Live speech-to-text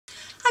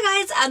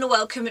Hi guys, and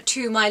welcome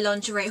to my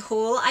lingerie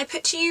haul. I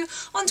put to you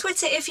on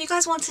Twitter if you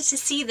guys wanted to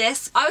see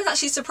this. I was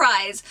actually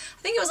surprised.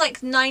 I think it was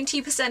like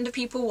 90% of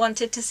people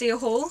wanted to see a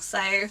haul, so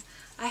I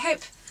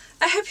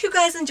hope you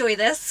guys enjoy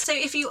this. So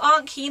if you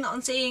aren't keen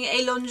on seeing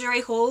a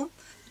lingerie haul,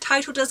 the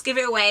title does give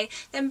it away,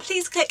 then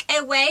please click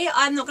away.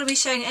 I'm not going to be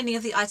showing any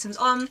of the items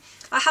on.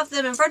 I have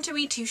them in front of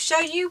me to show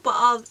you, but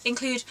I'll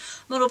include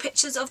model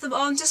pictures of them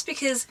on just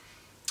because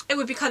it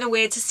would be kind of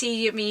weird to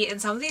see me in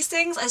some of these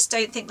things. I just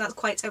don't think that's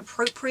quite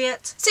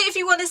appropriate. So if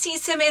you want to see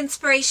some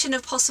inspiration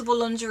of possible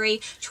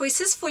lingerie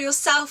choices for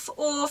yourself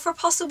or for a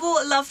possible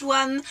loved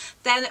one,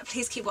 then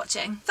please keep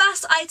watching.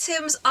 First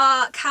items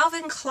are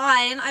Calvin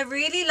Klein. I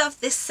really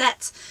love this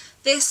set.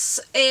 This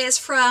is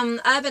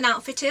from Urban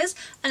Outfitters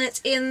and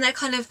it's in their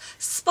kind of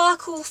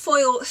sparkle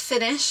foil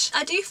finish.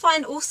 I do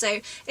find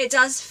also it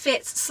does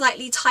fit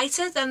slightly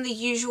tighter than the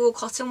usual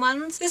cotton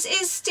ones. This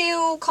is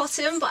still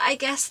cotton, but I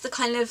guess the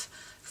kind of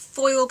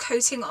foil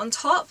coating on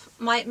top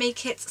might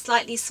make it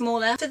slightly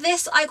smaller. For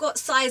this I got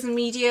size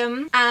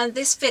medium and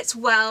this fits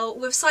well.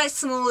 With size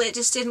small it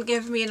just didn't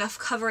give me enough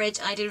coverage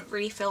and I didn't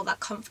really feel that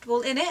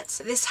comfortable in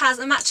it. This has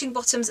a matching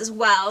bottoms as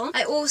well.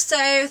 I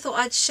also thought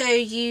I'd show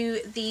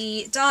you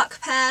the dark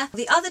pair.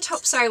 The other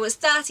top, sorry, was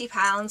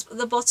 £30, but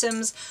the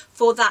bottoms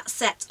for that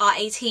set are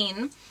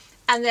 18.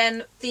 And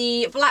then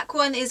the black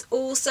one is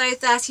also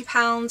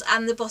 £30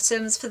 and the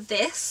bottoms for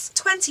this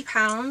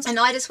 £20. And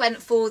I just went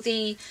for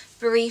the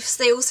briefs.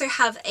 They also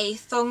have a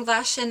thong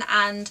version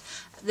and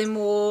the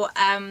more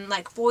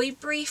like boy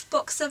brief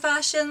boxer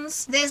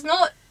versions. There's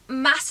not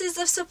masses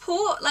of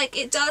support, like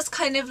it does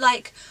kind of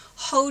like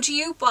hold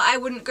you, but I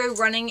wouldn't go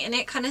running in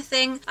it kind of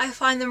thing. I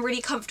find them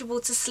really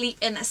comfortable to sleep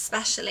in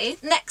especially.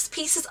 Next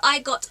pieces I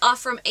got are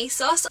from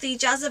ASOS. The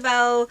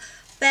Jezebel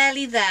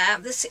Barely There.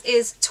 This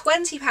is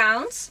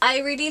 £20. I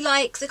really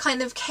like the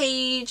kind of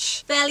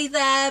cage barely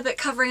there but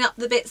covering up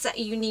the bits that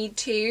you need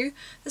to.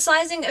 The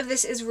sizing of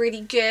this is really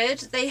good.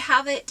 They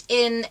have it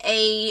in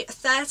a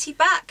 30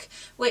 back,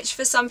 which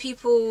for some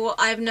people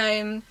I've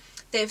known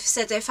they've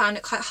said they found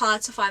it quite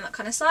hard to find that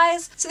kind of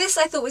size. So this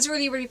I thought was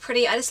really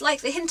pretty. I just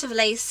like the hint of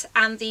lace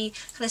and the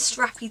kind of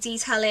strappy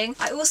detailing.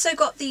 I also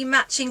got the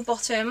matching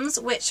bottoms,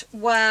 which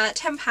were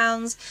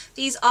 £10.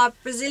 These are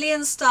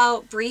Brazilian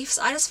style briefs.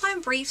 I just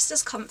find briefs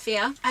just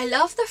comfier. I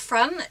love the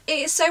front. It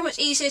is so much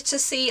easier to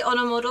see on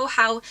a model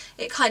how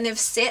it kind of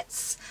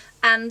sits,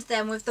 and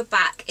then with the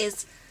back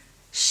is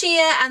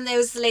sheer and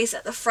there's the lace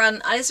at the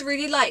front. I just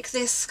really like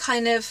this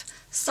kind of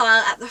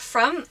style at the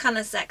front. Kind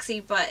of sexy,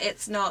 but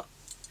it's not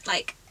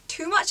like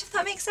too much, if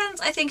that makes sense.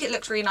 I think it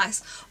looks really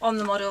nice on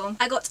the model.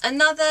 I got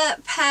another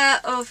pair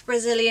of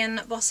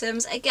Brazilian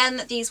bottoms.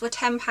 Again, these were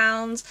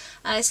 £10.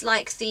 It's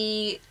like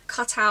the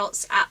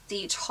cutouts at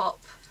the top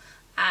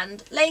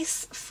and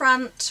lace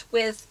front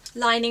with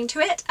lining to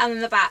it, and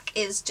then the back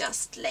is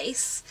just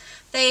lace.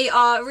 They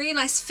are really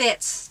nice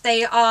fits.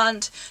 They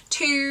aren't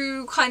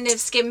too kind of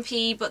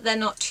skimpy, but they're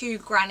not too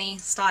granny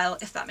style,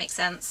 if that makes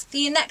sense.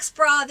 The next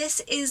bra, this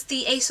is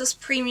the ASOS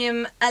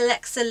Premium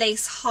Alexa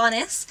Lace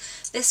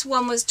Harness. This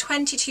one was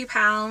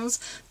 £22.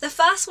 The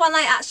first one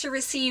I actually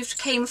received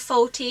came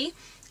faulty,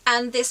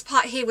 and this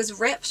part here was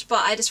ripped,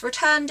 but I just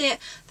returned it.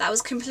 That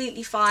was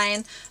completely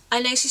fine.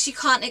 I noticed you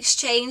can't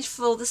exchange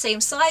for the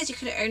same size, you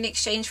can only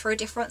exchange for a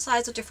different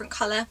size or different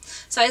colour.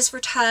 So I just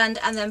returned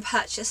and then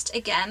purchased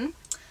again.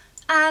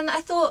 And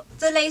I thought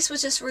the lace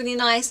was just really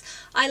nice.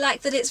 I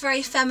like that it's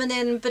very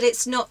feminine, but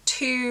it's not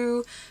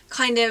too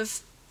kind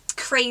of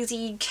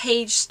crazy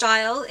cage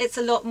style. It's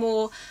a lot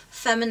more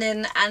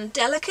feminine and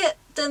delicate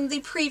than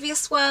the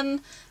previous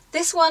one.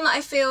 This one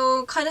I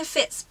feel kind of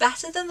fits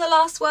better than the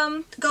last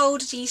one.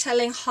 Gold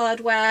detailing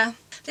hardware.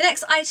 The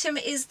next item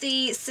is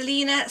the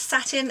Selena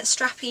Satin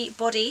Strappy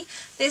Body.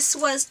 This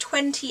was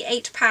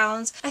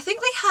 £28. I think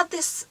they had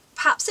this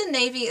perhaps in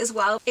navy as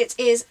well. It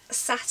is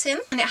satin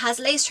and it has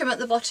lace trim at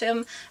the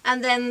bottom,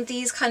 and then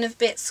these kind of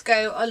bits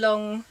go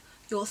along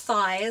your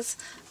thighs,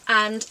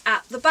 and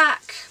at the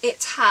back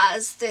it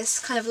has this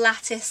kind of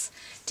lattice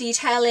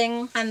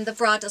detailing and the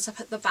bra does up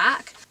at the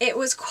back. It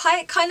was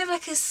quite kind of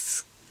like a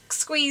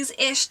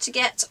squeeze-ish to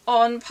get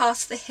on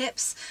past the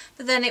hips,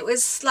 but then it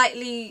was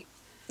slightly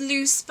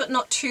loose but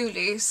not too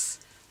loose,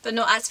 but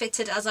not as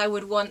fitted as I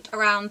would want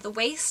around the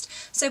waist.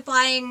 So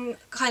buying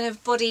kind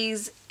of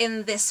bodies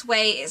in this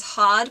way is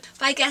hard,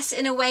 but I guess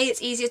in a way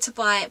it's easier to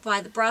buy it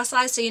by the bra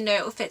size, so you know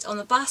it will fit on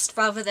the bust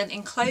rather than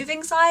in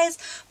clothing size,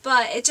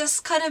 but it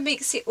just kind of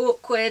makes it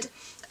awkward.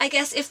 I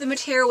guess if the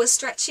material was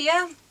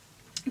stretchier,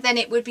 then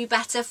it would be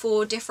better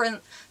for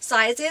different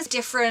sizes,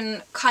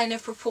 different kind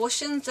of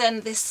proportions,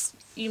 then this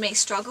you may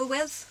struggle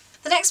with.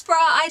 The next bra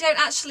I don't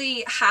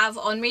actually have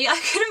on me, I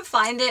couldn't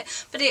find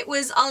it, but it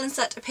was, I'll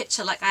insert a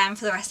picture like I am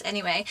for the rest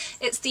anyway.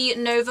 It's the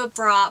Nova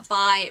bra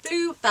by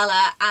Blue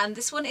Bella, and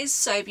this one is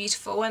so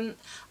beautiful. When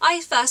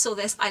I first saw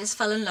this I just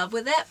fell in love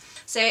with it,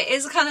 so it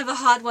is kind of a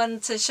hard one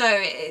to show.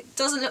 It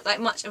doesn't look like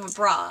much of a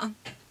bra.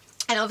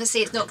 And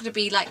obviously it's not going to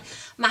be like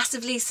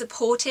massively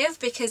supportive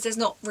because there's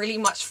not really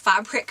much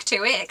fabric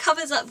to it. It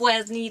covers up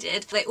where's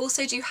needed. They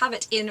also do have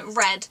it in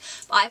red,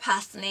 but I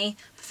personally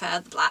prefer prefer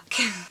the black.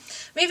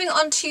 Moving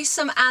on to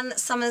some Ann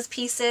Summers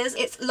pieces.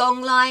 It's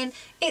long line,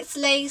 it's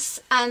lace,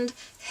 and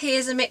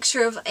here's a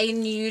mixture of a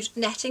nude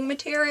netting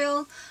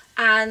material,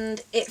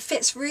 and it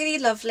fits really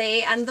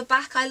lovely. And the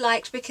back I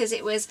liked because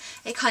it was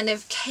a kind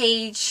of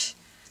cage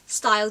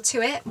style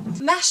to it.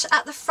 Mesh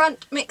at the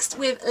front mixed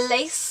with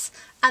lace,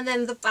 and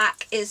then the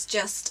back is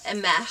just a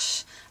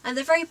mesh, and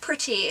they're very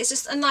pretty. It's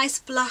just a nice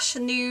blush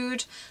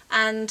nude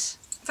and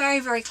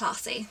very, very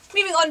classy.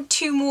 Moving on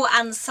to more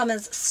Ann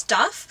Summers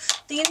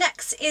stuff. The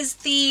next is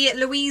the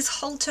Louise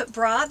halter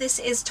bra. This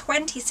is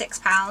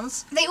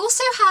 £26. They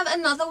also have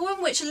another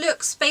one which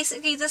looks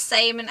basically the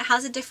same and it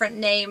has a different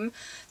name.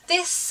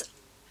 This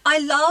I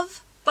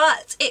love,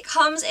 but it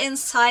comes in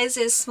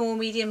sizes small,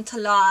 medium to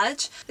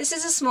large. This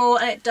is a small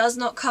and it does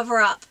not cover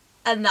up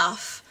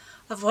enough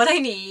of what I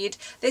need.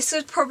 This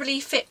would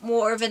probably fit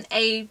more of an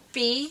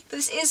AB, but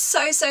this is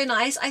so, so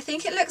nice. I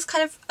think it looks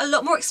kind of a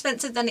lot more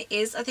expensive than it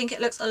is. I think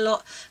it looks a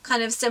lot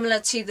kind of similar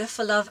to the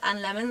For Love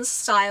and Lemons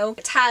style.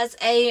 It has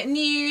a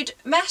nude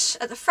mesh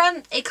at the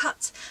front, a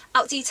cut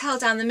out detail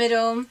down the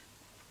middle,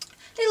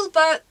 little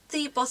bow at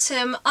the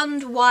bottom,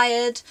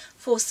 unwired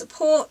for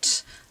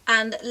support,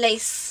 and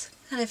lace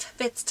kind of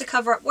bits to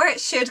cover up where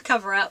it should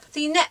cover up.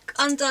 The neck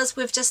undoes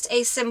with just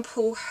a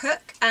simple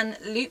hook and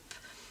loop,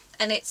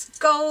 and it's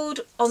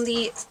gold on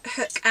the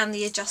hook and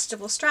the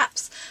adjustable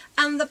straps,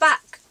 and the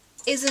back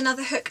is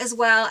another hook as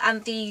well,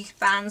 and the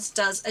bands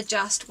does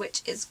adjust,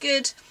 which is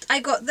good.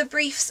 I got the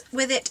briefs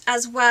with it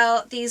as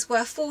well. These were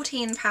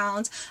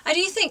 £14. I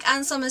do think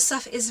Ann Summers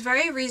stuff is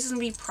very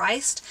reasonably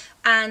priced,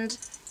 and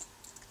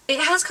it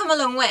has come a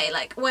long way.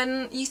 Like,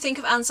 when you think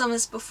of Ann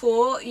Summers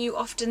before, you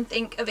often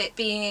think of it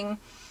being,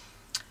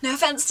 no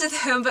offense to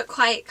them, but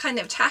quite kind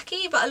of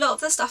tacky, but a lot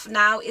of the stuff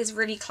now is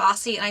really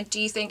classy, and I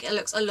do think it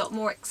looks a lot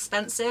more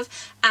expensive.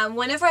 And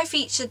whenever I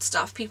featured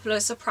stuff, people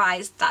are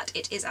surprised that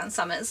it is Ann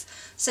Summers.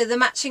 So the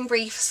matching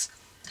briefs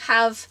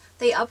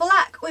they are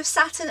black with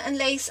satin and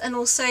lace, and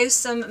also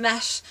some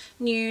mesh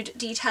nude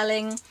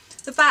detailing.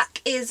 The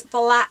back is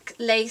black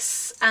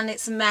lace and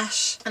it's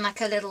mesh and like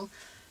a little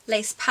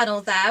lace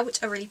panel there,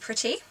 which are really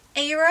pretty.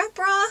 Aira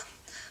bra.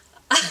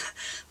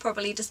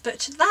 Probably just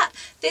butchered that.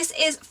 This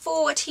is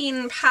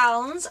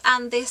 £14,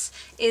 and this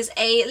is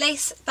a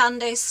lace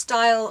bandeau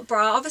style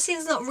bra. Obviously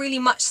there's not really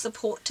much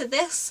support to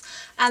this,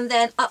 and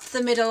then up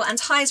the middle and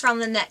ties around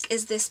the neck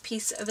is this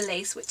piece of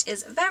lace, which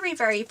is very,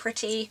 very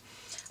pretty,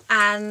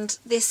 and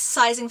this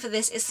sizing for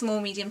this is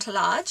small, medium to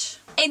large.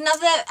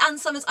 Another Ann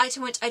Summers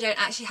item which I don't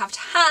actually have to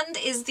hand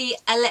is the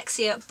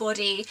Alexia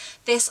body.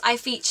 This I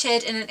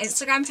featured in an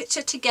Instagram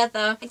picture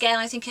together. Again,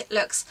 I think it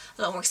looks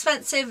a lot more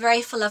expensive,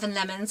 very For Love and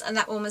Lemons, and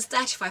that one was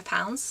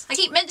 £35. I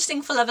keep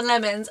mentioning For Love and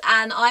Lemons,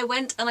 and I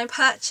went and I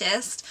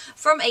purchased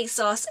from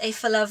ASOS a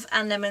For Love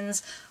and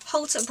Lemons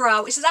halter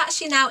bra, which is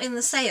actually now in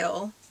the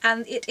sale,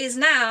 and it is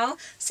now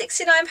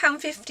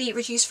 £69.50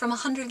 reduced from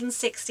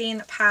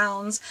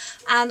 £116,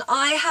 and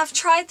I have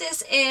tried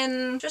this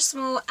in just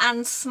small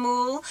and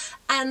small,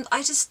 and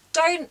I just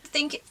don't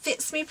think it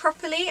fits me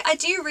properly. I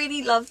do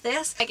really love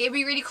this. Like, it'd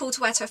be really cool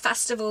to wear to a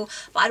festival,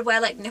 but I'd wear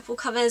like nipple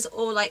covers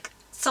or like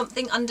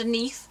something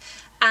underneath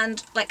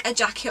and like a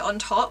jacket on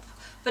top.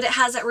 But it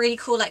has that really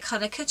cool like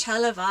kind of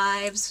Coachella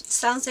vibes. It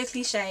sounds so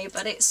cliche,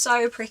 but it's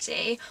so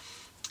pretty.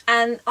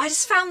 And I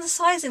just found the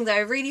sizing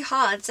though really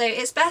hard, so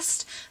it's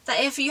best that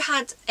if you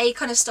had a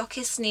kind of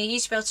stockist near you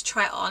to be able to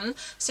try it on.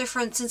 So for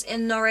instance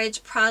in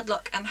Norwich,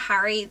 Proudlock and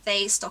Harry,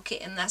 they stock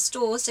it in their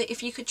store, so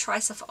if you could try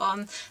stuff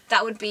on,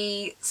 that would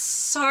be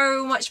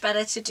so much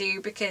better to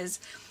do, because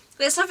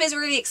this stuff is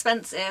really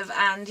expensive,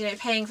 and you know,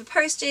 paying for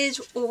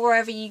postage or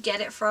wherever you get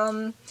it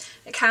from,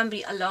 it can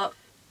be a lot.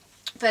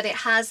 But it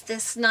has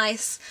this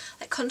nice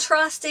like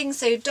contrasting,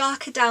 so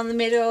darker down the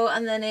middle,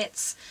 and then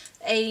it's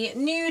a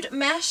nude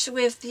mesh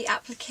with the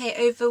applique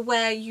over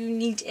where you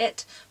need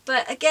it,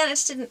 but again I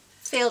just didn't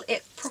feel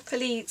it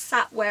properly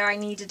sat where I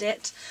needed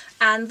it.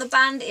 And the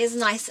band is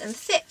nice and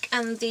thick,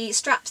 and the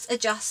straps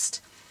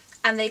adjust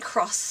and they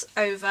cross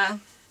over.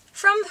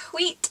 From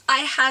Wheat I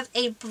have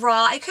a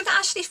bra. I couldn't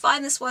actually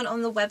find this one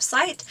on the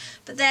website,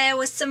 but there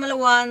was similar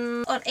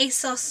one on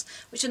ASOS,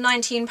 which are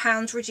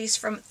 £19 reduced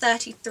from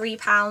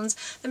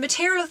 £33. The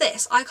material of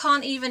this I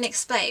can't even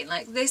explain.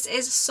 Like, this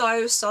is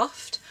so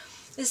soft.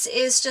 This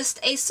is just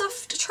a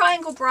soft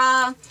triangle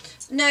bra,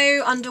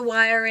 no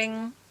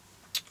underwiring.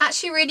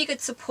 Actually really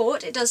good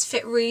support. It does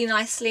fit really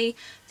nicely.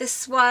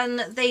 This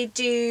one they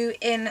do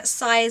in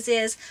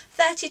sizes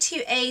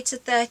 32A to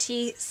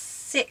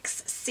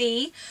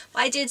 36C. But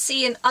I did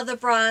see in other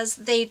bras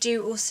they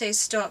do also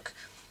stock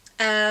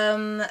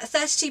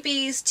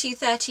 32Bs to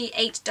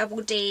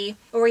 38DD,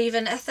 or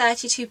even a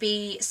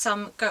 32B,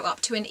 some go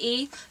up to an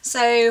E.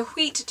 So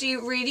Wheat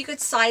do really good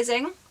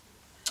sizing.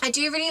 I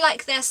do really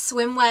like their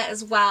swimwear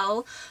as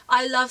well.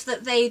 I love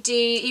that they do,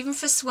 even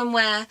for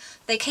swimwear,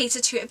 they cater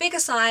to a bigger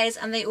size,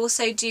 and they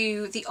also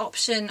do the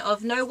option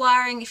of no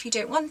wiring if you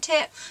don't want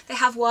it. They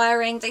have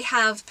wiring, they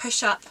have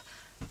push-up,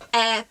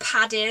 air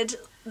padded.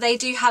 They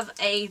do have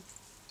a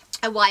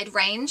a wide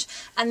range,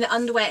 and the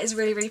underwear is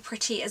really, really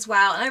pretty as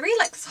well. And I really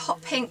like this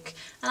hot pink,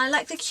 and I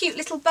like the cute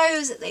little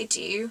bows that they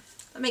do.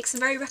 That makes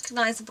them very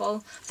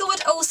recognisable.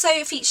 Thought I'd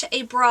also feature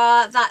a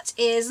bra that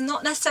is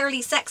not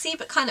necessarily sexy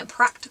but kind of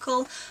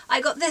practical. I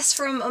got this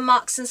from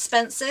Marks and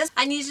Spencer's.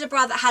 I needed a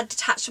bra that had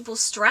detachable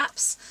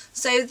straps,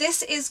 so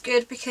this is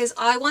good because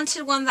I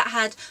wanted one that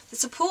had the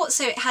support,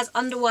 so it has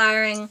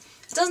underwiring,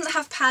 it doesn't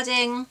have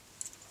padding,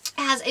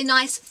 it has a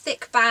nice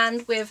thick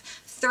band with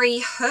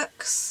 3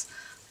 hooks,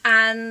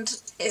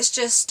 and it's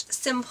just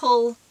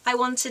simple. I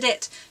wanted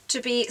it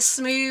to be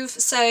smooth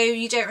so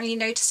you don't really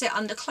notice it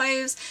under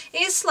clothes.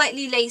 It is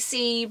slightly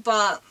lacy,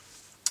 but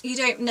you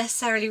don't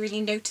necessarily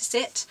really notice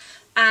it,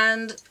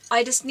 and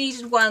I just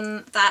needed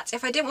one that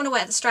if I didn't want to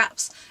wear the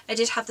straps, I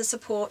did have the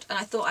support, and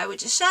I thought I would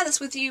just share this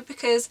with you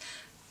because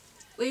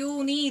we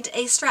all need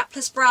a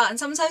strapless bra, and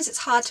sometimes it's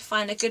hard to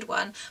find a good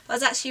one. But I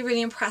was actually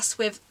really impressed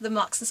with the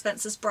Marks and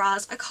Spencer's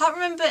bras. I can't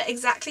remember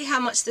exactly how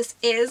much this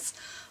is.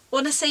 I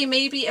want to say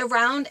maybe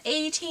around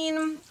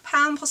 £18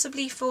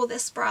 possibly for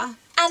this bra.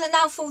 And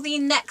now for the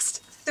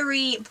next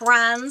 3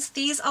 brands.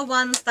 These are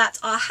ones that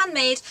are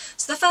handmade.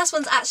 So the first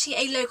one's actually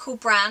a local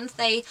brand.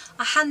 They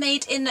are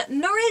handmade in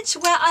Norwich,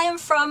 where I am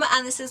from,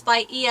 and this is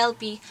by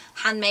ELB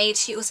Handmade.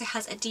 She also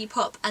has a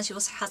Depop, and she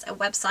also has a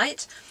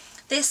website.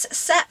 This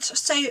set,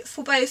 so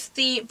for both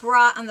the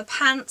bra and the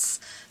pants,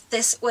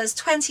 this was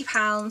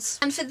 £20,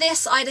 and for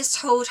this I just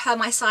told her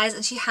my size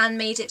and she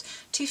handmade it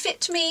to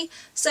fit me.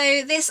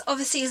 So this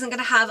obviously isn't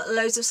going to have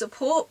loads of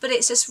support, but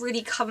it's just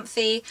really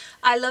comfy.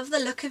 I love the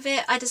look of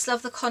it. I just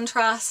love the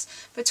contrast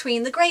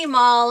between the grey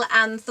marl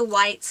and the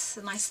white,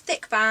 a nice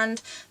thick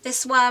band.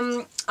 This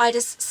one I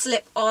just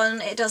slip on.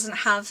 It doesn't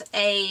have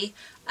a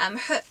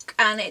hook,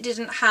 and it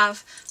didn't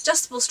have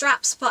adjustable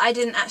straps, but I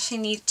didn't actually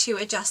need to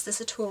adjust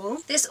this at all.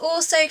 This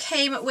also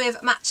came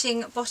with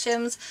matching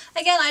bottoms.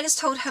 Again, I just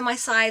told her my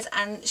size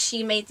and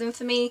she made them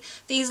for me.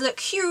 These look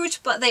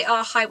huge, but they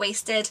are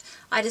high-waisted.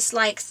 I just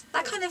like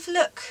that kind of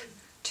look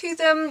to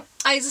them.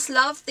 I just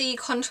love the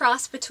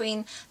contrast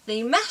between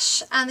the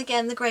mesh and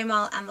again the grey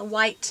marl and the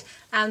white,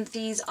 and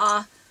these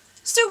are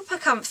super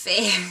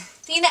comfy.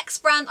 The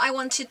next brand I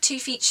wanted to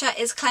feature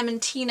is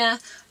Clementina.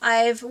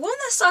 I've worn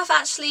this stuff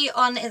actually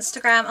on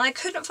Instagram, and I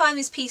couldn't find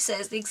these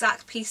pieces, the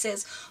exact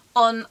pieces,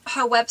 on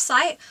her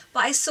website, but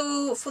I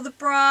saw for the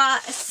bra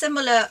a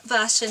similar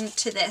version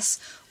to this,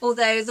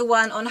 although the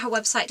one on her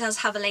website does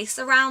have a lace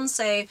around,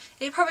 so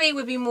it probably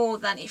would be more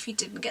than if you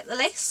didn't get the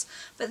lace.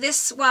 But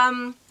this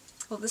one,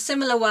 well, the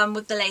similar one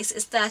with the lace,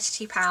 is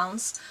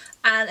 £32,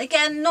 and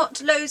again,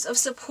 not loads of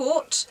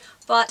support,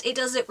 but it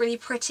does look really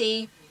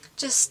pretty.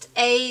 Just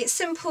a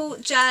simple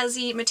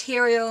jersey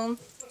material.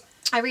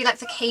 I really like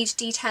the cage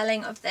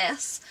detailing of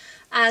this,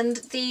 and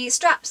the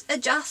straps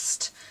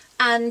adjust,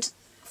 and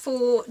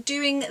for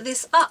doing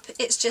this up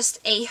it's just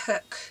a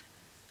hook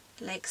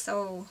like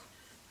so.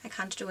 I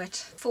can't do it.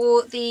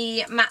 For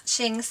the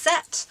matching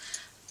set,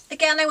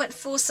 again I went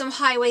for some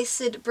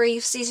high-waisted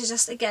briefs. These are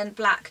just again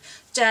black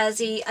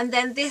jersey, and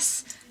then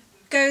this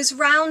goes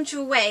round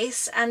your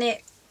waist, and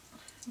it,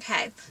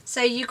 okay,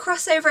 so you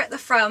cross over at the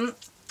front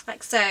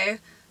like so.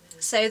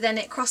 So then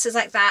it crosses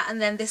like that,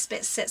 and then this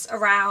bit sits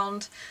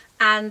around,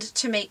 and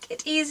to make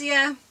it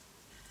easier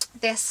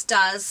this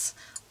does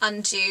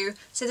undo.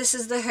 So this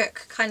is the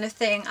hook kind of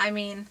thing, I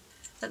mean,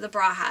 that the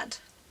bra had.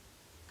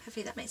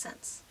 Hopefully that makes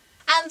sense.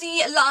 And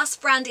the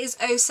last brand is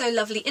Oh So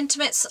Lovely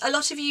Intimates. A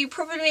lot of you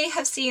probably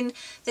have seen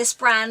this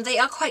brand. They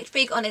are quite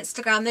big on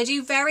Instagram. They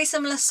do very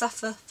similar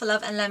stuff for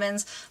Love and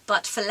Lemons,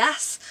 but for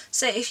less.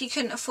 So if you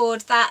couldn't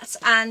afford that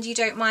and you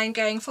don't mind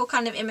going for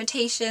kind of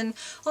imitation,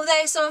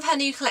 although some of her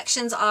new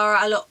collections are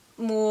a lot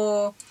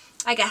more,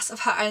 I guess, of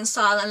her own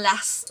style and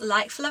less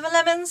like for Love and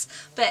Lemons,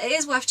 but it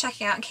is worth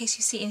checking out in case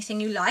you see anything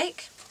you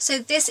like. So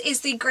this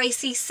is the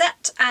Gracie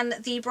set, and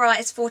the bra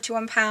is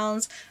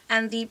 £41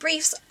 and the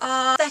briefs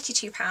are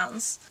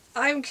 £32.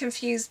 I'm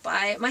confused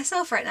by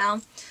myself right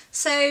now.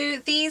 So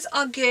these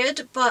are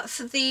good, but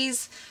for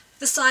these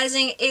the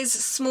sizing is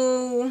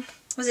small.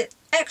 Was it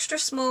extra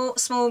small,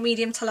 small,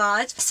 medium to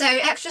large? So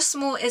extra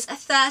small is a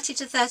 30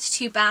 to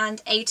 32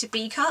 band A to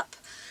B cup.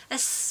 A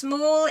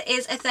small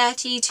is a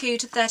 32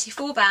 to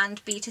 34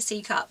 band B to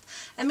C cup.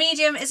 A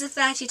medium is a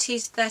 32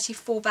 to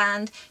 34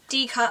 band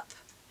D cup.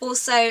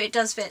 Also, it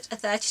does fit a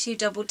 32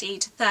 double D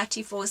to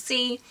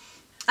 34C.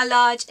 A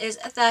large is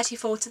a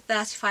 34 to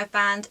 35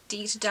 band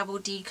D to double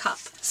D cup.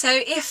 So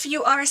if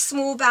you are a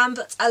small band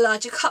but a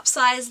larger cup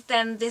size,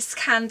 then this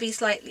can be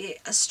slightly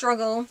a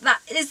struggle. That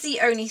is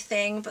the only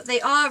thing, but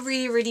they are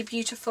really, really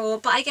beautiful.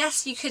 But I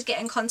guess you could get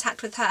in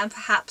contact with her and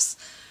perhaps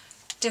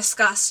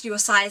discuss your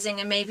sizing,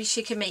 and maybe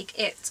she can make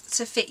it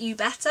to fit you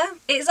better.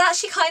 It's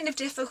actually kind of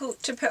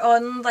difficult to put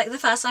on. Like the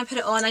first time I put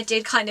it on, I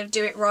did kind of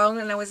do it wrong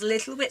and I was a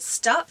little bit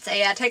stuck. So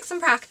yeah, take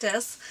some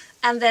practice.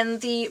 And then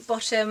the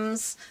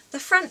bottoms, the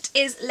front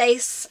is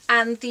lace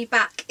and the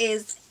back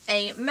is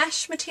a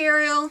mesh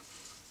material,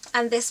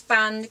 and this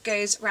band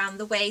goes around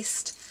the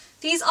waist.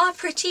 These are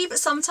pretty, but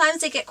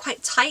sometimes they get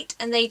quite tight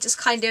and they just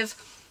kind of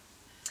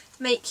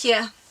make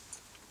you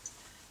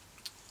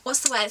what's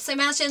the word? So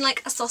imagine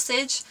like a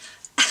sausage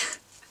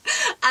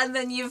and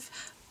then you've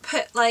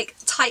put like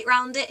tight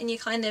round it and you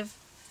kind of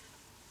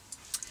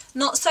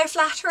not so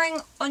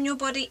flattering on your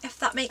body, if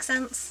that makes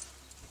sense.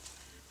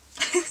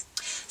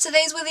 So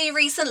those were the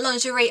recent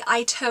lingerie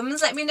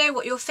items. Let me know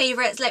what your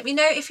favourites, let me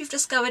know if you've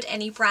discovered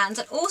any brands,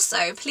 and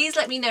also please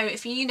let me know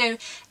if you know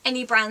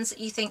any brands that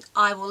you think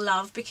I will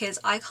love, because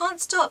I can't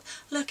stop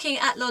looking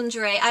at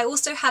lingerie. I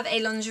also have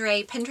a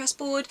lingerie Pinterest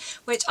board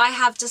which I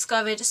have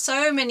discovered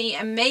so many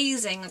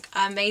amazing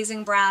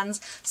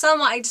brands.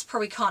 Some I just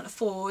probably can't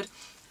afford,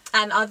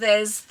 and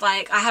others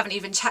like I haven't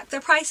even checked the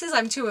prices,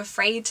 I'm too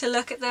afraid to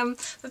look at them.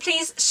 But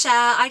please share.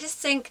 I just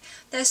think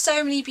there's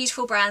so many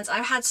beautiful brands.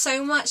 I've had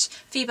so much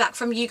feedback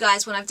from you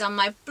guys when I've done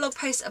my blog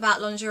posts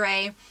about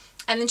lingerie,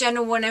 and in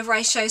general whenever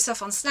I show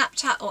stuff on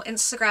Snapchat or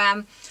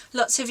Instagram.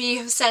 Lots of you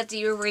have said that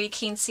you were really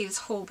keen to see this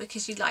haul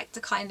because you like the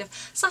kind of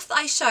stuff that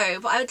I show,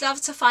 but I would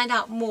love to find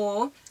out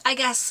more. I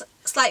guess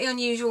slightly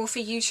unusual for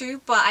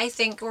YouTube, but I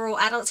think we're all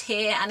adults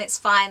here and it's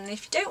fine, and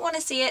if you don't want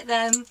to see it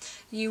then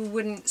you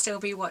wouldn't still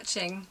be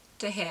watching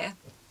to hear.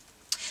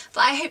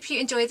 But I hope you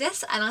enjoyed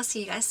this and I'll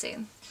see you guys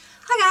soon.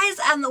 Hi guys,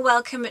 and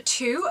welcome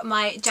to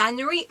my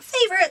January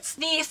favourites.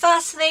 The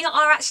first thing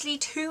are actually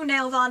 2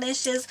 nail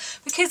varnishes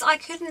because I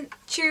couldn't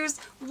choose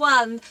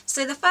one.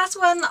 So the first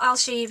one I'll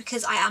show you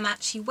because I am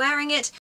actually wearing it.